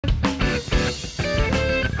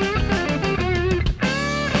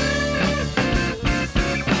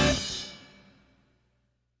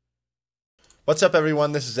What's up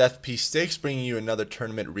everyone, this is FPSticks bringing you another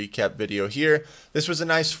tournament recap video here. This was a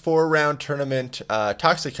nice 4-round tournament,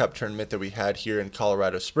 Toxic Cup tournament that we had here in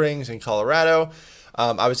Colorado Springs in Colorado.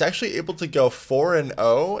 I was actually able to go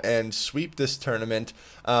 4-0 and sweep this tournament,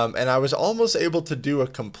 and I was almost able to do a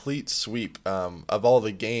complete sweep of all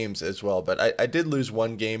the games as well, but I did lose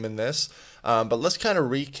one game in this. But let's kind of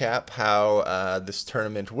recap how this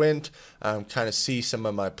tournament went, kind of see some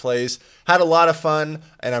of my plays. Had a lot of fun,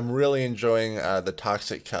 and I'm really enjoying the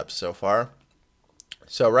Toxic Cup so far.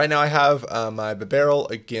 So right now I have my Barrel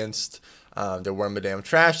against the Wormadam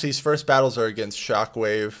Trash. These first battles are against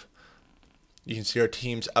Shockwave. You can see our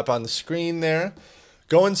teams up on the screen there.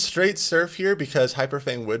 Going straight Surf here because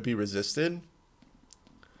Hyperfang would be resisted.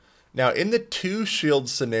 Now, in the 2 shield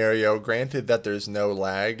scenario, granted that there's no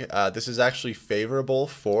lag, this is actually favorable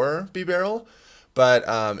for B-Barrel, but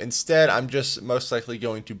instead, I'm just most likely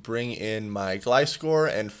going to bring in my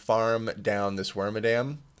Gliscor and farm down this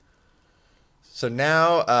Wormadam. So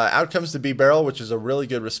now, out comes the B-Barrel, which is a really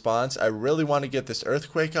good response. I really want to get this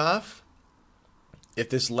Earthquake off. If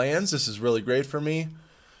this lands, this is really great for me.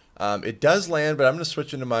 It does land, but I'm going to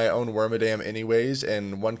switch into my own Wormadam anyways,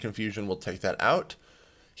 and 1 Confusion will take that out.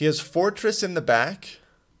 He has Fortress in the back.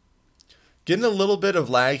 Getting a little bit of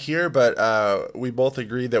lag here, but we both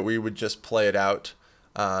agreed that we would just play it out.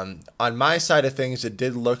 On my side of things, it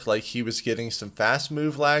did look like he was getting some fast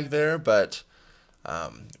move lag there, but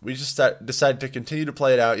we just decided to continue to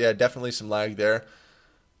play it out. Yeah, definitely some lag there.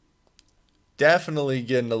 Definitely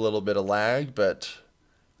getting a little bit of lag, but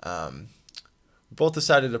both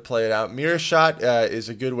decided to play it out. Mirror Shot is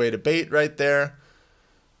a good way to bait right there.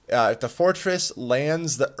 If the Fortress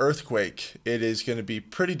lands the Earthquake, it is going to be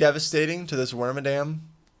pretty devastating to this Wormadam.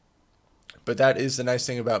 But that is the nice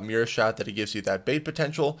thing about Mirror Shot, that it gives you that bait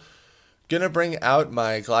potential. Gonna bring out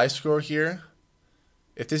my Gliscor here.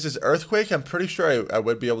 If this is Earthquake, I'm pretty sure I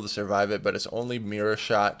would be able to survive it, but it's only Mirror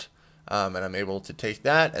Shot, and I'm able to take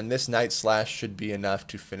that. And this Night Slash should be enough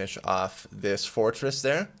to finish off this Fortress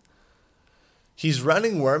there. He's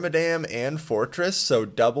running Wormadam and Fortress, so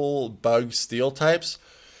double bug steel types.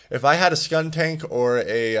 If I had a Skuntank or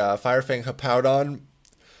a Firefang Hippowdon,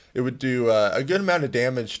 it would do a good amount of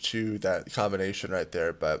damage to that combination right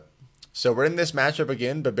there. But so we're in this matchup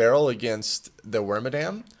again, Barrel against the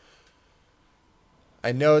Wormadam.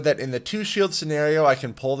 I know that in the 2 shield scenario I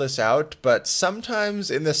can pull this out, but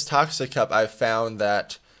sometimes in this Toxic Cup I've found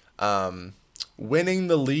that winning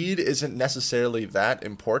the lead isn't necessarily that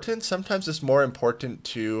important. Sometimes it's more important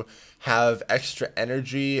to have extra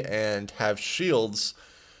energy and have shields.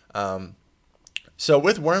 So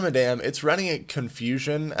with Wormadam, it's running a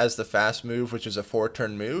Confusion as the fast move, which is a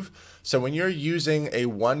 4-turn move. So when you're using a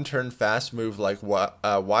 1-turn fast move like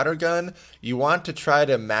Water Gun, you want to try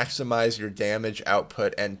to maximize your damage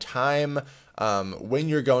output and time when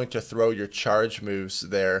you're going to throw your charge moves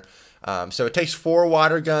there. So it takes 4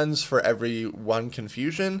 Water Guns for every 1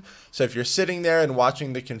 Confusion. So if you're sitting there and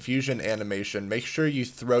watching the Confusion animation, make sure you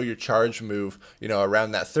throw your charge move,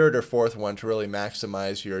 around that 3rd or 4th one to really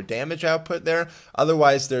maximize your damage output there.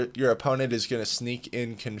 Otherwise, your opponent is going to sneak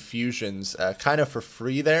in Confusions kind of for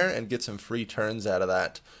free there and get some free turns out of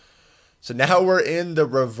that. So now we're in the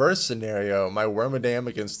reverse scenario. My Wormadam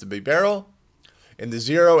against the B-Barrel. In the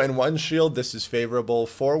 0 and 1 shield, this is favorable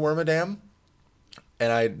for Wormadam.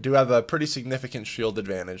 And I do have a pretty significant shield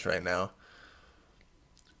advantage right now.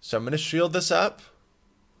 So I'm going to shield this up.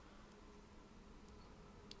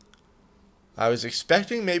 I was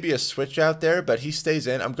expecting maybe a switch out there, but he stays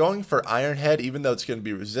in. I'm going for Iron Head, even though it's going to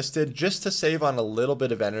be resisted, just to save on a little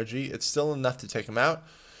bit of energy. It's still enough to take him out.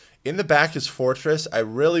 In the back is Fortress. I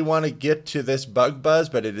really want to get to this Bug Buzz,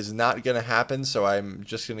 but it is not going to happen, so I'm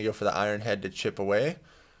just going to go for the Iron Head to chip away.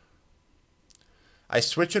 I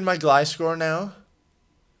switch in my Gliscor now.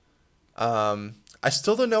 I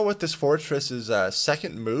still don't know what this Fortress's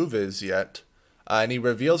second move is yet. And he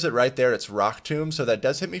reveals it right there. It's Rock Tomb, so that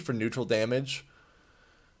does hit me for neutral damage.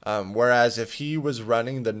 Whereas if he was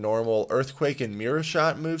running the normal Earthquake and Mirror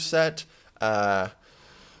Shot moveset,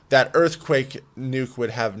 that Earthquake nuke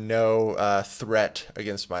would have no threat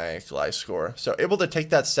against my Gliscor. So able to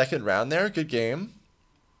take that second round there. Good game.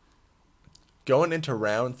 Going into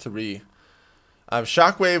round 3.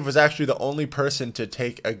 Shockwave was actually the only person to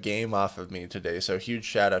take a game off of me today, so huge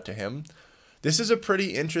shout out to him. This is a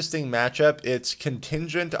pretty interesting matchup. It's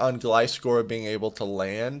contingent on Gliscor being able to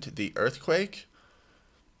land the Earthquake.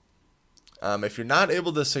 If you're not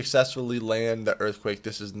able to successfully land the Earthquake,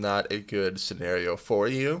 this is not a good scenario for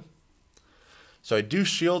you. So I do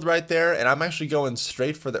shield right there, and I'm actually going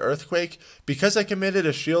straight for the Earthquake. Because I committed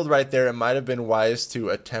a shield right there, it might have been wise to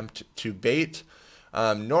attempt to bait.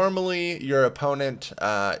 Normally, your opponent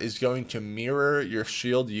is going to mirror your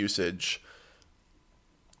shield usage,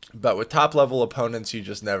 but with top level opponents, you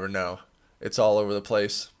just never know. It's all over the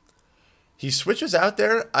place. He switches out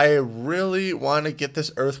there. I really want to get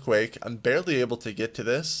this Earthquake. I'm barely able to get to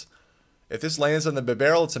this. If this lands on the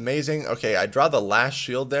barrel, it's amazing. Okay, I draw the last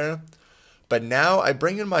shield there. But now I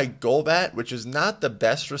bring in my Golbat, which is not the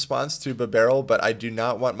best response to barrel, but I do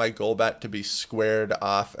not want my Golbat to be squared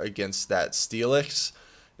off against that Steelix.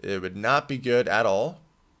 It would not be good at all.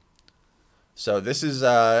 So this is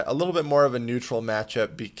a little bit more of a neutral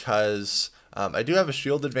matchup because I do have a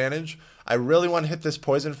shield advantage. I really want to hit this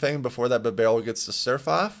Poison Fang before that barrel gets the Surf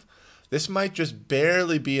off. This might just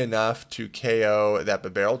barely be enough to KO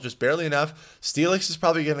that barrel, just barely enough. Steelix is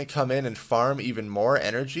probably going to come in and farm even more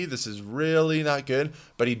energy. This is really not good,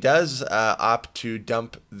 but he does opt to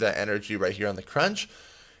dump the energy right here on the crunch.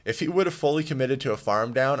 If he would have fully committed to a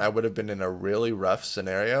farm down, I would have been in a really rough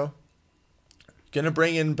scenario. Gonna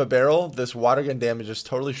bring in barrel. This water gun damage is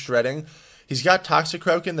totally shredding. He's got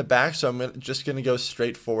Toxicroak in the back, so I'm just gonna go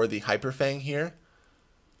straight for the Hyper Fang here.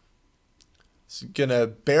 It's gonna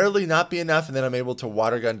barely not be enough, and then I'm able to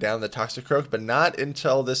water gun down the Toxicroak, but not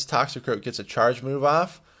until this Toxicroak gets a charge move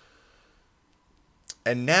off.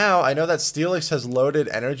 And now I know that Steelix has loaded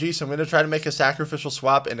energy, so I'm gonna try to make a sacrificial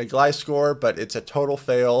swap in a Gliscor, but it's a total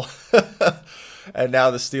fail. And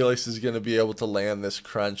now the Steelix is gonna be able to land this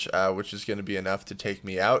crunch, which is gonna be enough to take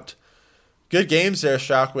me out. Good games there,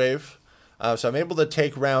 Shockwave. So I'm able to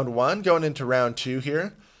take round 1, going into round 2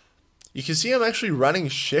 here. You can see I'm actually running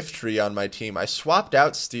Shiftry on my team. I swapped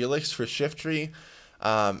out Steelix for Shiftry,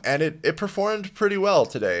 and it performed pretty well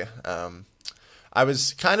today. I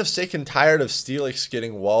was kind of sick and tired of Steelix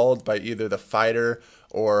getting walled by either the fighter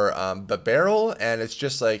or the barrel, and it's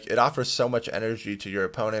just like it offers so much energy to your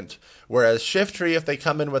opponent. Whereas Shiftry, if they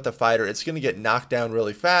come in with the fighter, it's going to get knocked down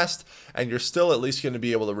really fast, and you're still at least going to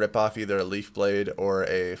be able to rip off either a Leaf Blade or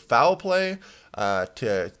a Foul Play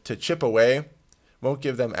to chip away. Won't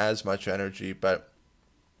give them as much energy, but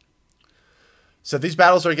so these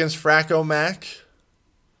battles are against Fracomac.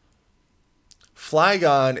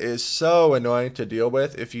 Flygon is so annoying to deal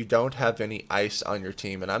with if you don't have any ice on your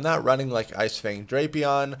team, and I'm not running like Ice Fang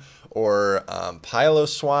Drapion or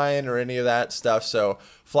Piloswine or any of that stuff, so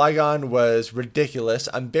Flygon was ridiculous.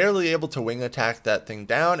 I'm barely able to wing attack that thing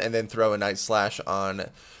down and then throw a Night Slash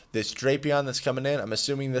on this Drapion that's coming in. I'm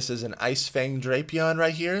assuming this is an Ice Fang Drapion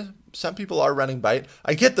right here. Some people are running Bite.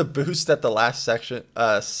 I get the boost at the last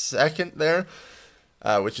second there,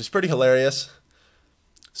 which is pretty hilarious.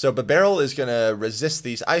 So barrel is going to resist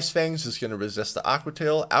these Ice Fangs, is going to resist the Aqua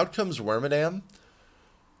Tail. Out comes Wormadam.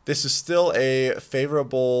 This is still a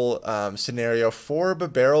favorable scenario for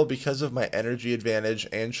barrel because of my energy advantage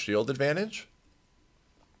and shield advantage.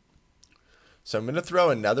 So I'm going to throw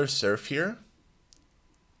another Surf here.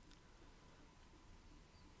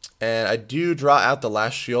 And I do draw out the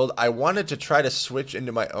last shield. I wanted to try to switch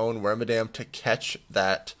into my own Wormadam to catch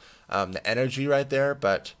that the energy right there,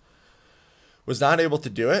 but was not able to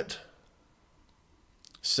do it.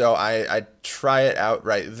 So I try it out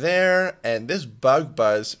right there, and this Bug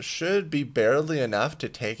Buzz should be barely enough to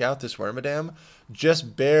take out this Wormadam.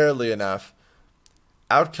 Just barely enough.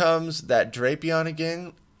 Out comes that Drapion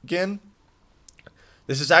again.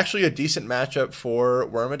 This is actually a decent matchup for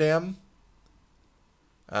Wormadam,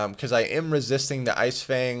 because I am resisting the Ice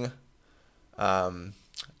Fang.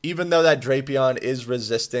 Even though that Drapion is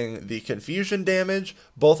resisting the confusion damage,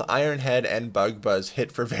 both Iron Head and Bug Buzz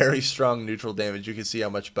hit for very strong neutral damage. You can see how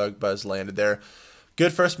much Bug Buzz landed there.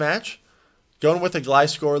 Good first match. Going with a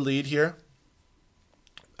Gliscor lead here.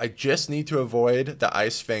 I just need to avoid the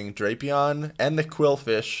Ice Fang Drapion and the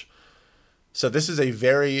Quillfish. So this is a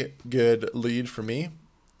very good lead for me.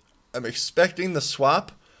 I'm expecting the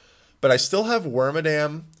swap, but I still have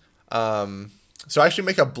Wormadam. So I actually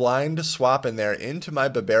make a blind swap in there into my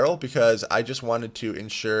barrel because I just wanted to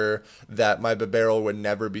ensure that my barrel would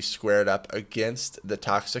never be squared up against the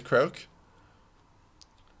Toxicroak.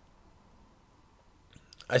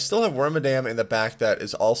 I still have Wormadam in the back that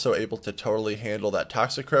is also able to totally handle that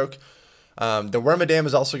Toxicroak. The Wormadam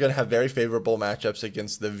is also going to have very favorable matchups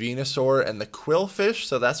against the Venusaur and the Quillfish,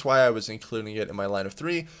 so that's why I was including it in my line of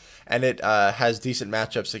 3. And it has decent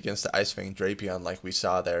matchups against the Ice Fang Drapion like we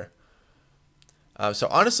saw there. So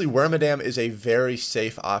honestly, Wormadam is a very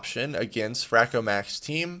safe option against Fracomac's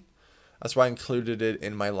team. That's why I included it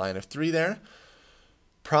in my line of 3 there.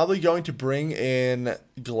 Probably going to bring in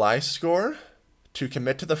Gliscor to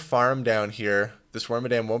commit to the farm down here. This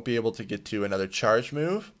Wormadam won't be able to get to another charge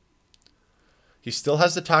move. He still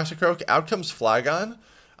has the Toxicroak. Out comes Flygon.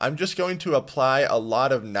 I'm just going to apply a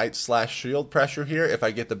lot of Knight/Shield pressure here. If I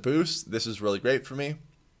get the boost, this is really great for me.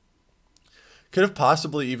 Could have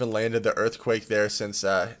possibly even landed the Earthquake there since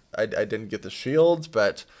I didn't get the shield,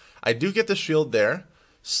 but I do get the shield there.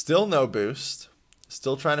 Still no boost.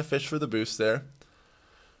 Still trying to fish for the boost there.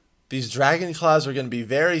 These Dragon Claws are going to be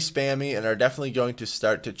very spammy and are definitely going to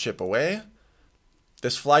start to chip away.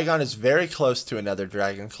 This Flygon is very close to another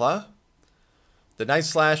Dragon Claw. The Night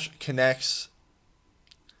Slash connects.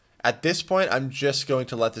 At this point, I'm just going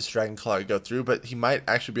to let this Dragon Claw go through, but he might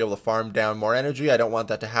actually be able to farm down more energy. I don't want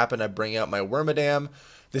that to happen. I bring out my Wormadam.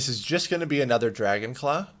 This is just going to be another Dragon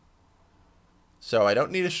Claw. So I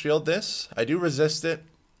don't need to shield this. I do resist it.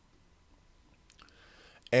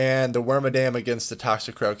 And the Wormadam against the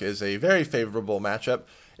Toxicroak is a very favorable matchup.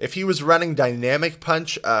 If he was running Dynamic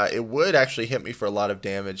Punch, it would actually hit me for a lot of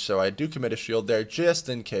damage. So I do commit a shield there just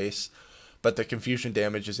in case. But the Confusion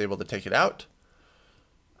damage is able to take it out.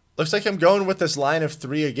 Looks like I'm going with this line of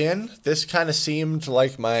 3 again. This kind of seemed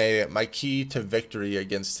like my key to victory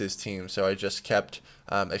against his team, so I just kept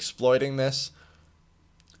exploiting this.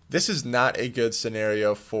 This is not a good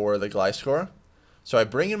scenario for the Gliscor. So I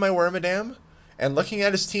bring in my Wormadam, and looking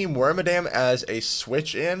at his team, Wormadam as a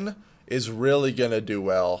switch-in is really going to do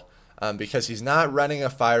well, because he's not running a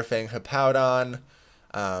Fire Fang Hippowdon,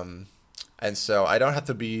 and so I don't have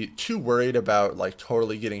to be too worried about like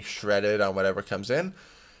totally getting shredded on whatever comes in.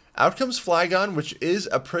 Out comes Flygon, which is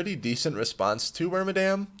a pretty decent response to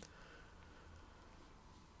Wormadam.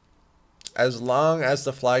 As long as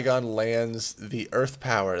the Flygon lands the Earth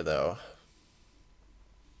Power, though.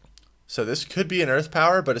 So this could be an Earth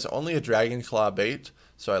Power, but it's only a Dragon Claw bait.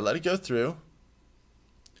 So I let it go through.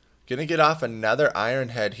 Gonna get off another Iron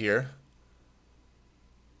Head here.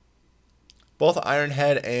 Both Iron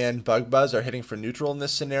Head and Bug Buzz are hitting for neutral in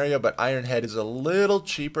this scenario, but Iron Head is a little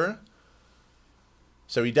cheaper.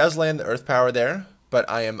 So he does land the Earth Power there, but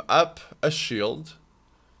I am up a shield.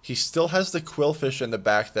 He still has the Quillfish in the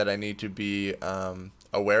back that I need to be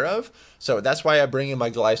aware of. So that's why I bring in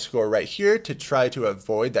my Gliscor right here to try to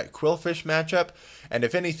avoid that Quillfish matchup. And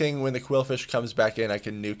if anything, when the Quillfish comes back in, I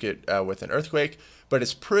can nuke it with an Earthquake. But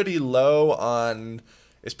it's pretty low on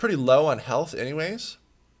health anyways.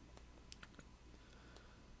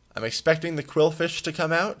 I'm expecting the Quillfish to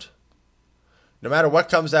come out. No matter what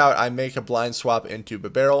comes out, I make a blind swap into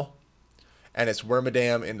Bibarel, and it's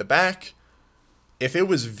Wormadam in the back. If it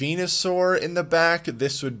was Venusaur in the back,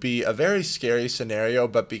 this would be a very scary scenario,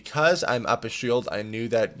 but because I'm up a shield, I knew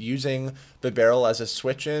that using Bibarel as a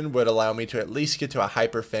switch-in would allow me to at least get to a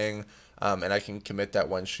Hyper Fang, and I can commit that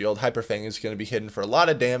one shield. Hyper Fang is going to be hidden for a lot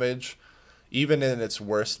of damage, even in its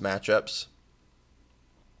worst matchups.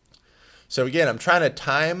 So again, I'm trying to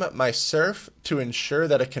time my Surf to ensure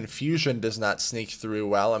that a Confusion does not sneak through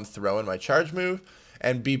while I'm throwing my charge move.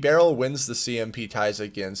 And Bibarel wins the CMP ties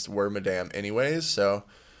against Wormadam anyways. So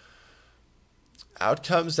out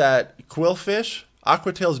comes that Quillfish.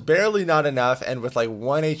 Aqua Tail's barely not enough, and with like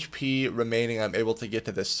 1 HP remaining, I'm able to get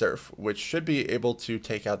to this Surf, which should be able to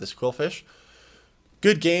take out this Quillfish.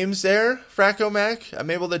 Good games there, Fracomac. I'm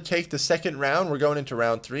able to take the second round. We're going into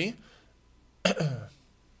round 3.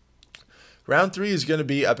 Round 3 is going to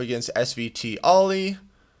be up against SVT Ollie.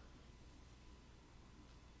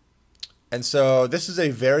 And so this is a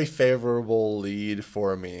very favorable lead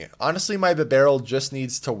for me. Honestly, my Bibarel just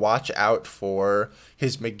needs to watch out for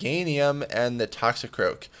his Meganium and the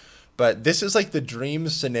Toxicroak. But this is like the dream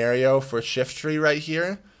scenario for Shiftry right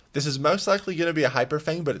here. This is most likely going to be a Hyper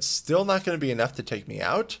Fang, but it's still not going to be enough to take me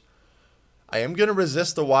out. I am going to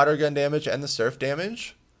resist the Water Gun damage and the Surf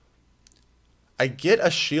damage. I get a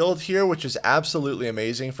shield here, which is absolutely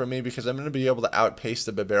amazing for me because I'm going to be able to outpace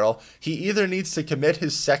the Bibarel. He either needs to commit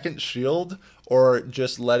his second shield or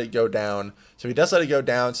just let it go down. So he does let it go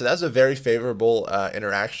down. So that's a very favorable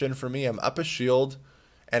interaction for me. I'm up a shield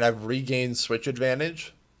and I've regained switch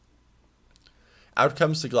advantage. Out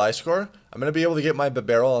comes the Gliscor. I'm going to be able to get my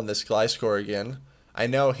Bibarel on this Gliscor again. I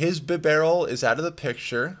know his Bibarel is out of the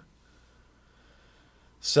picture.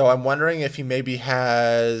 So I'm wondering if he maybe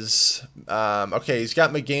has, okay, he's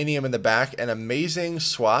got Meganium in the back, an amazing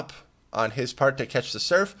swap on his part to catch the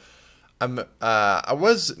Surf. I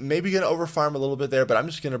was maybe going to overfarm a little bit there, but I'm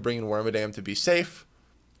just going to bring in Wormadam to be safe.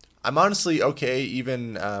 I'm honestly okay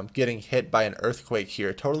even getting hit by an Earthquake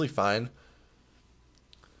here, totally fine.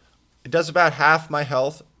 It does about half my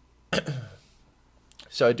health,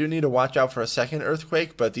 so I do need to watch out for a second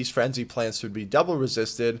Earthquake, but these Frenzy Plants would be double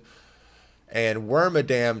resisted. And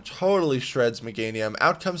Wormadam totally shreds Meganium.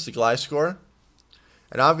 Out comes the Gliscor.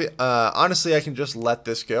 And honestly, I can just let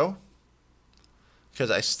this go,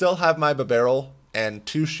 because I still have my Bibarel and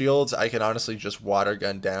 2 shields, I can honestly just water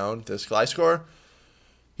gun down this Gliscor.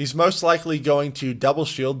 He's most likely going to double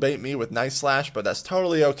shield bait me with Night Slash, but that's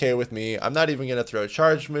totally okay with me. I'm not even going to throw a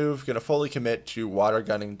charge move. Going to fully commit to water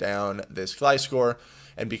gunning down this Gliscor.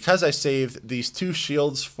 And because I saved these 2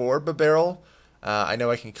 shields for Babarrel, I know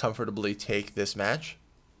I can comfortably take this match.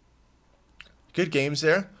 Good games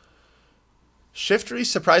there. Shiftry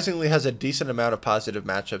surprisingly has a decent amount of positive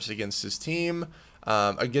matchups against his team.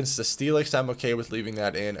 Against the Steelix, I'm okay with leaving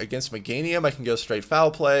that in. Against Meganium, I can go straight foul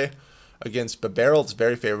play. Against Babarrel, it's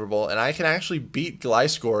very favorable. And I can actually beat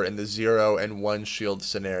Gliscor in the 0 and 1 shield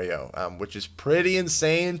scenario, which is pretty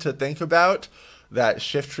insane to think about, that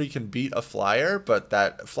Shiftry can beat a flyer, but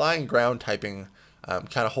that flying ground typing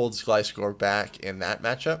kind of holds Gliscor back in that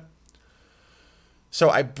matchup. So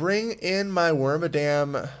I bring in my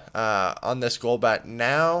Wormadam on this Golbat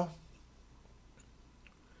now.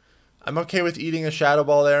 I'm okay with eating a Shadow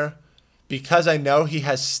Ball there because I know he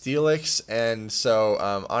has Steelix, and so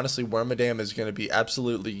honestly Wormadam is going to be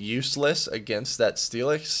absolutely useless against that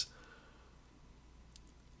Steelix.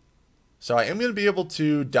 So I am going to be able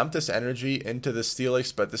to dump this energy into the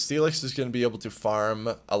Steelix, but the Steelix is going to be able to farm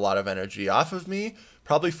a lot of energy off of me.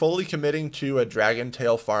 Probably fully committing to a Dragon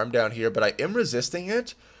Tail farm down here, but I am resisting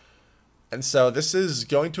it. And so this is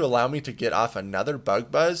going to allow me to get off another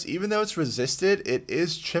Bug Buzz. Even though it's resisted, it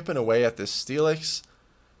is chipping away at this Steelix.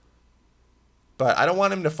 But I don't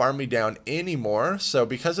want him to farm me down anymore. So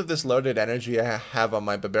because of this loaded energy I have on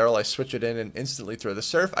my Babarrel, I switch it in and instantly throw the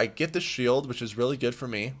Surf. I get the shield, which is really good for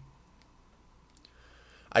me.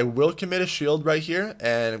 I will commit a shield right here,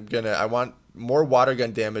 and I want more water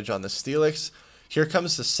gun damage on the Steelix. Here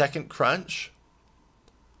comes the second crunch.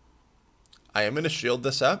 I am going to shield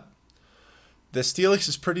this up. The Steelix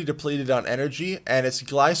is pretty depleted on energy, and it's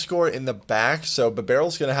Gliscor in the back, so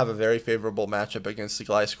Babarrel's going to have a very favorable matchup against the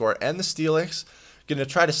Gliscor and the Steelix. Going to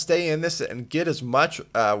try to stay in this and get as much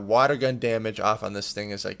water gun damage off on this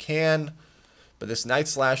thing as I can, but this Night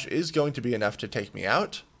Slash is going to be enough to take me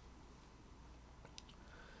out.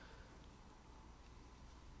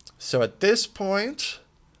 So at this point,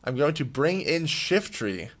 I'm going to bring in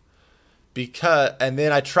Shiftry, and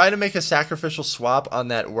then I try to make a sacrificial swap on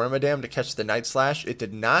that Wormadam to catch the Night Slash. It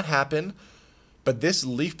did not happen, but this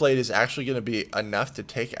Leaf Blade is actually going to be enough to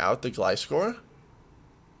take out the Gliscor.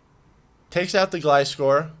 Takes out the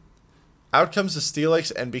Gliscor. Out comes the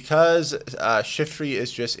Steelix, and because Shiftry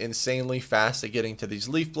is just insanely fast at getting to these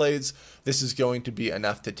Leaf Blades, this is going to be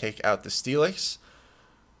enough to take out the Steelix.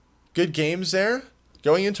 Good games there.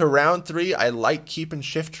 Going into round 3, I like keeping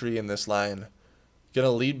Shiftry in this line. Gonna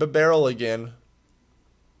lead Babarrel again.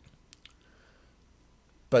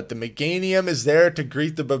 But the Meganium is there to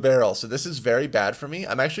greet the Babarrel, so this is very bad for me.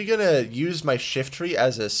 I'm actually gonna use my Shiftry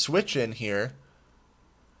as a switch in here.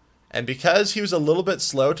 And because he was a little bit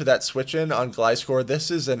slow to that switch in on Gliscor, this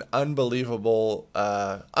is an unbelievably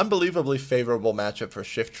favorable matchup for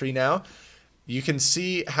Shiftry now. You can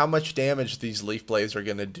see how much damage these Leaf Blades are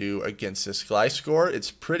going to do against this Gliscor.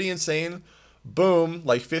 It's pretty insane. Boom,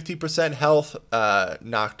 like 50% health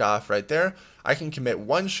knocked off right there. I can commit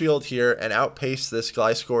 1 shield here and outpace this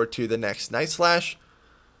Gliscor to the next Night Slash.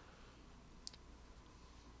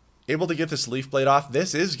 Able to get this Leaf Blade off.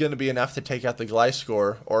 This is going to be enough to take out the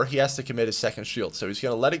Gliscor, or he has to commit his second shield. So he's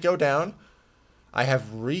going to let it go down. I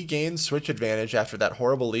have regained switch advantage after that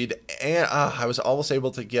horrible lead, and I was almost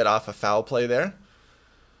able to get off a foul play there.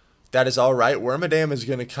 That is all right. Wormadam is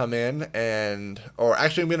going to come in, or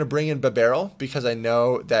actually I'm going to bring in Babarrel because I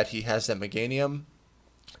know that he has that Meganium.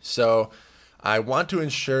 So I want to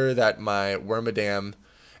ensure that my Wormadam,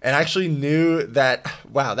 and I actually knew that,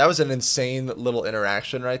 wow, that was an insane little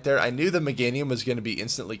interaction right there. I knew the Meganium was going to be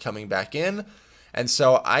instantly coming back in. And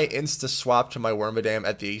so I insta-swapped to my Wormadam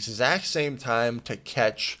at the exact same time to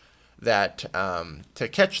catch that, to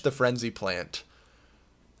catch the Frenzy Plant.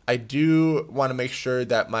 I do want to make sure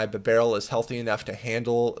that my Babarrel is healthy enough to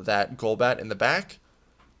handle that Golbat in the back.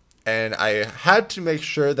 And I had to make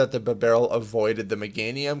sure that the Babarrel avoided the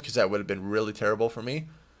Meganium because that would have been really terrible for me.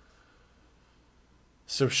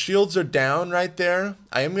 So shields are down right there.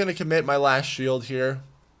 I am going to commit my last shield here.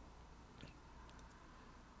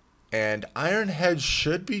 And Iron Head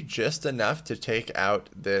should be just enough to take out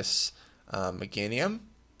this Meganium.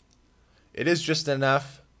 It is just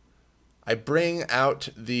enough. I bring out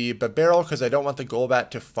the Babarrel because I don't want the Golbat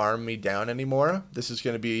to farm me down anymore. This is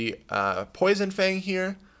going to be Poison Fang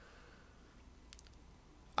here.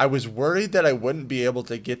 I was worried that I wouldn't be able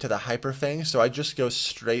to get to the Hyper Fang, so I just go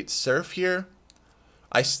straight Surf here.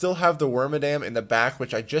 I still have the Wormadam in the back,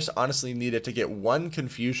 which I just honestly needed to get 1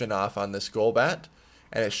 confusion off on this Golbat.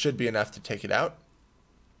 And it should be enough to take it out.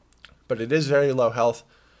 but it is very low health.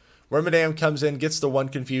 Wormadam comes in, gets the one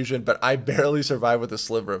confusion, but I barely survive with a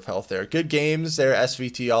sliver of health there. Good games there,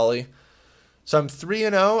 SVT Ollie. So I'm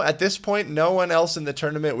 3-0. At this point, no one else in the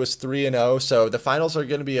tournament was 3-0, so the finals are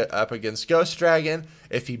going to be up against Ghost Dragon.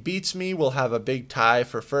 If he beats me, we'll have a big tie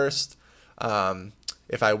for first.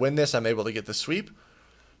 If I win this, I'm able to get the sweep.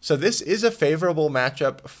 So this is a favorable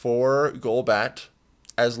matchup for Golbat,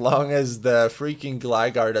 as long as the freaking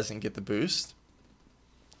Gligar doesn't get the boost.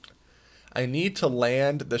 I need to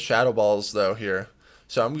land the Shadow Balls, though, here.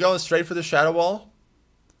 So I'm going straight for the Shadow Ball.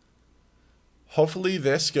 Hopefully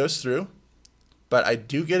this goes through. But I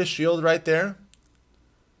do get a shield right there.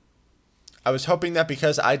 I was hoping that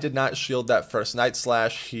because I did not shield that first Night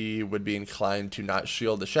Slash, he would be inclined to not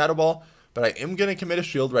shield the Shadow Ball. But I am going to commit a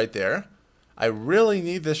shield right there. I really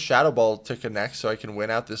need this Shadow Ball to connect so I can win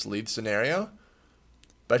out this lead scenario.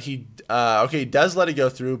 But he does let it go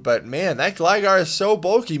through. But man, that Gligar is so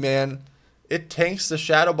bulky, man. It tanks the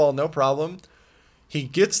Shadow Ball, no problem. He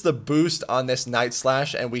gets the boost on this Night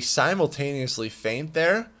Slash, and we simultaneously feint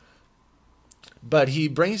there. But he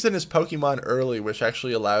brings in his Pokemon early, which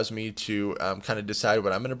actually allows me to kind of decide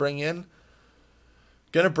what I'm going to bring in.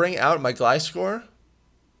 Going to bring out my Gliscor.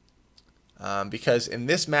 Because in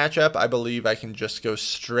this matchup, I believe I can just go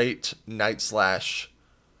straight Night Slash.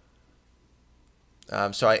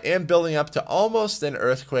 So I am building up to almost an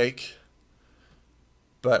Earthquake.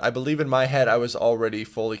 But I believe in my head I was already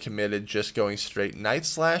fully committed just going straight Night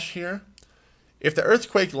Slash here. If the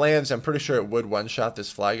Earthquake lands, I'm pretty sure it would one-shot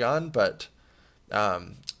this Flygon, but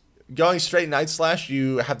going straight Night Slash,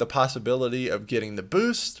 you have the possibility of getting the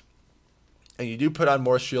boost, and you do put on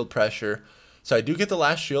more shield pressure. So I do get the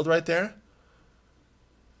last shield right there.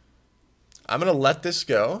 I'm going to let this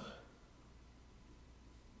go.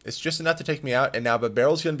 It's just enough to take me out, and now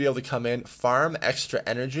Barrel's going to be able to come in, farm extra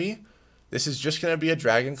energy. This is just going to be a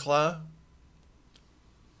Dragon Claw.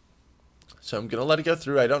 So I'm going to let it go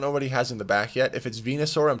through. I don't know what he has in the back yet. If it's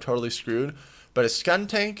Venusaur, I'm totally screwed. But a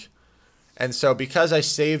Skuntank. And so because I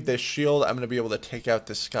saved this shield, I'm going to be able to take out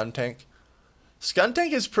this Skuntank.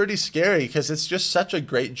 Skuntank is pretty scary because it's just such a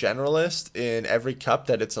great generalist in every cup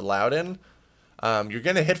that it's allowed in. You're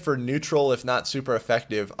going to hit for neutral, if not super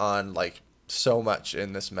effective, on like so much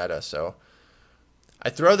in this meta. So I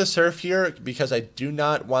throw the Surf here because I do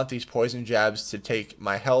not want these poison jabs to take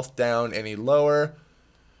my health down any lower.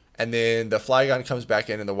 And then the Flygon comes back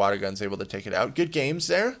in and the Water Gun's able to take it out. Good games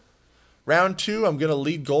there. Round 2, I'm going to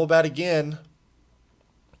lead Golbat again.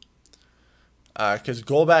 Because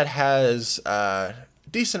Golbat has a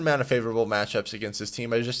decent amount of favorable matchups against his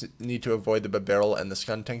team. I just need to avoid the Barrel and the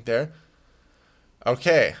Skuntank there.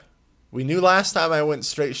 Okay. We knew last time I went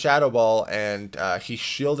straight Shadow Ball and he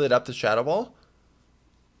shielded up the Shadow Ball.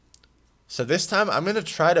 So this time I'm going to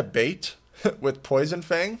try to bait with Poison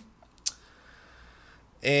Fang.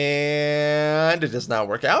 And it does not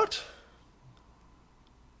work out.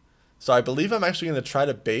 So I believe I'm actually going to try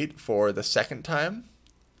to bait for the second time.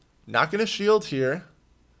 Not going to shield here.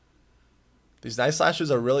 These Night Slashes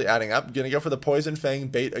are really adding up. I'm going to go for the Poison Fang,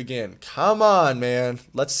 bait again. Come on, man.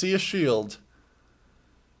 Let's see a shield.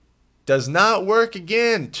 Does not work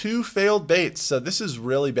again. 2 failed baits. So this is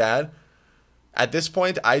really bad. At this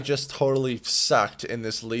point, I just totally sucked in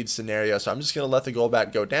this lead scenario. So I'm just going to let the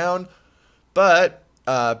Golbat go down. But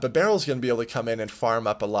Barrel's going to be able to come in and farm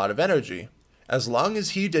up a lot of energy. As long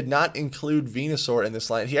as he did not include Venusaur in this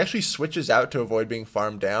line, he actually switches out to avoid being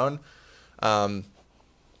farmed down. And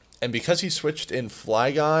because he switched in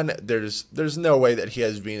Flygon, there's no way that he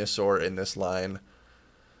has Venusaur in this line.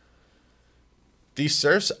 These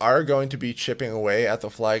Surfs are going to be chipping away at the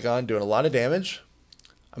Flygon, doing a lot of damage.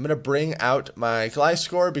 I'm going to bring out my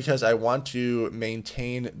Gliscor because I want to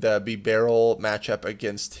maintain the Barrel matchup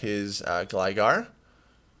against his Gligar.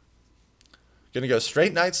 Going to go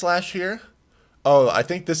straight Night Slash here. Oh, I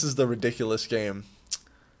think this is the ridiculous game.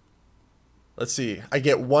 Let's see. I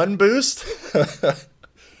get 1 boost.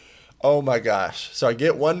 Oh my gosh. So I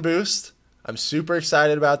get 1 boost. I'm super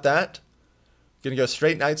excited about that. Going to go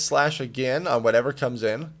straight Night Slash again on whatever comes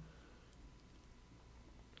in.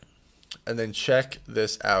 And then check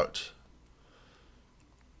this out.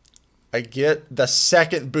 I get the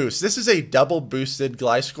second boost. This is a double boosted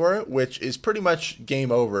Gliscor, which is pretty much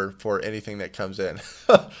game over for anything that comes in.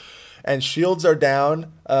 And shields are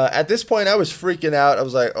down. At this point, I was freaking out. I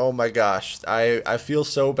was like, oh my gosh, I feel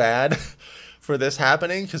so bad for this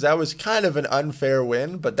happening because that was kind of an unfair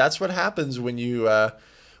win. But that's what happens when you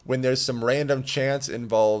when there's some random chance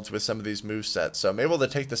involved with some of these movesets. So I'm able to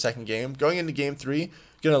take the second game. Going into game 3,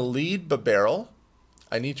 going to lead Barrel.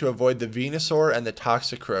 I need to avoid the Venusaur and the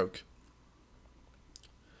Toxicroak.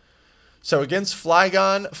 So against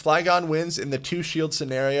Flygon, Flygon wins in the 2 shield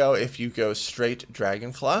scenario if you go straight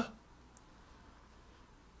Dragonclaw.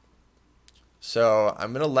 So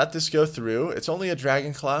I'm going to let this go through. It's only a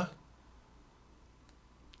Dragonclaw.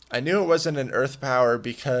 I knew it wasn't an Earth Power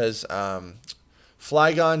because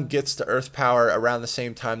Flygon gets to Earth Power around the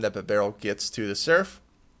same time that Bibarel gets to the Surf.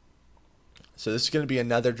 So this is going to be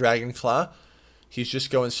another Dragonclaw. He's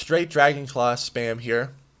just going straight Dragonclaw spam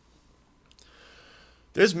here.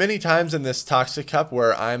 There's many times in this Toxic Cup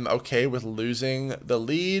where I'm okay with losing the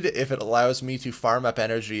lead if it allows me to farm up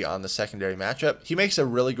energy on the secondary matchup. He makes a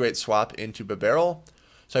really great swap into Bibarel.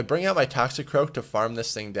 So I bring out my Toxicroak to farm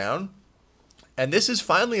this thing down. And this is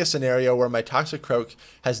finally a scenario where my Toxicroak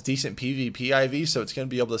has decent PvP IV, so it's going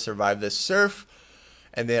to be able to survive this Surf.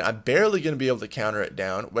 And then I'm barely going to be able to counter it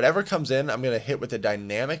down. Whatever comes in, I'm going to hit with a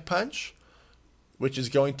Dynamic Punch, which is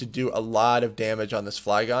going to do a lot of damage on this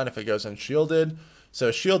Flygon if it goes unshielded. So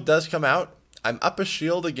shield does come out. I'm up a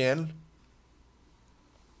shield again.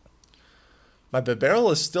 My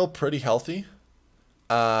Bibarel is still pretty healthy.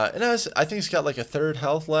 And I think it's got like a 3rd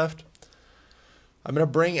health left. I'm going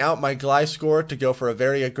to bring out my Gliscor to go for a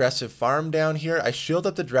very aggressive farm down here. I shield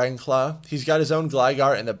up the Dragonclaw. He's got his own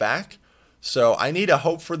Gligar in the back. So I need a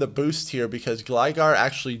hope for the boost here because Gligar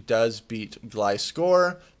actually does beat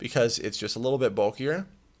Gliscor because it's just a little bit bulkier.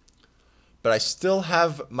 But I still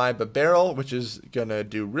have my Bibarel, which is going to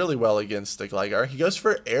do really well against the Gligar. He goes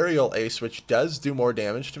for Aerial Ace, which does do more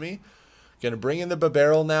damage to me. Going to bring in the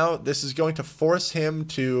Bibarel now. This is going to force him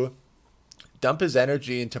to dump his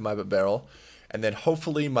energy into my Bibarel. And then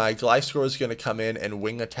hopefully my Gliscor is going to come in and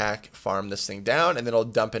wing attack, farm this thing down. And then I'll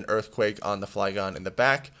dump an Earthquake on the Flygon in the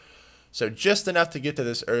back. So just enough to get to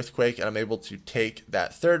this Earthquake, and I'm able to take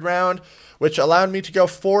that 3rd round, which allowed me to go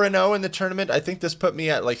 4-0 in the tournament. I think this put me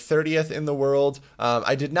at like 30th in the world.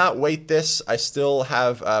 I did not wait this. I still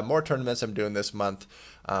have more tournaments I'm doing this month.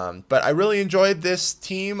 But I really enjoyed this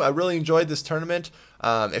team. I really enjoyed this tournament.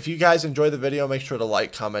 If you guys enjoyed the video, make sure to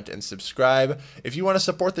like, comment, and subscribe. If you want to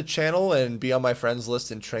support the channel and be on my friends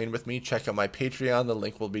list and train with me, check out my Patreon. The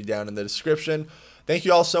link will be down in the description. Thank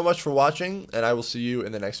you all so much for watching, and I will see you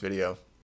in the next video.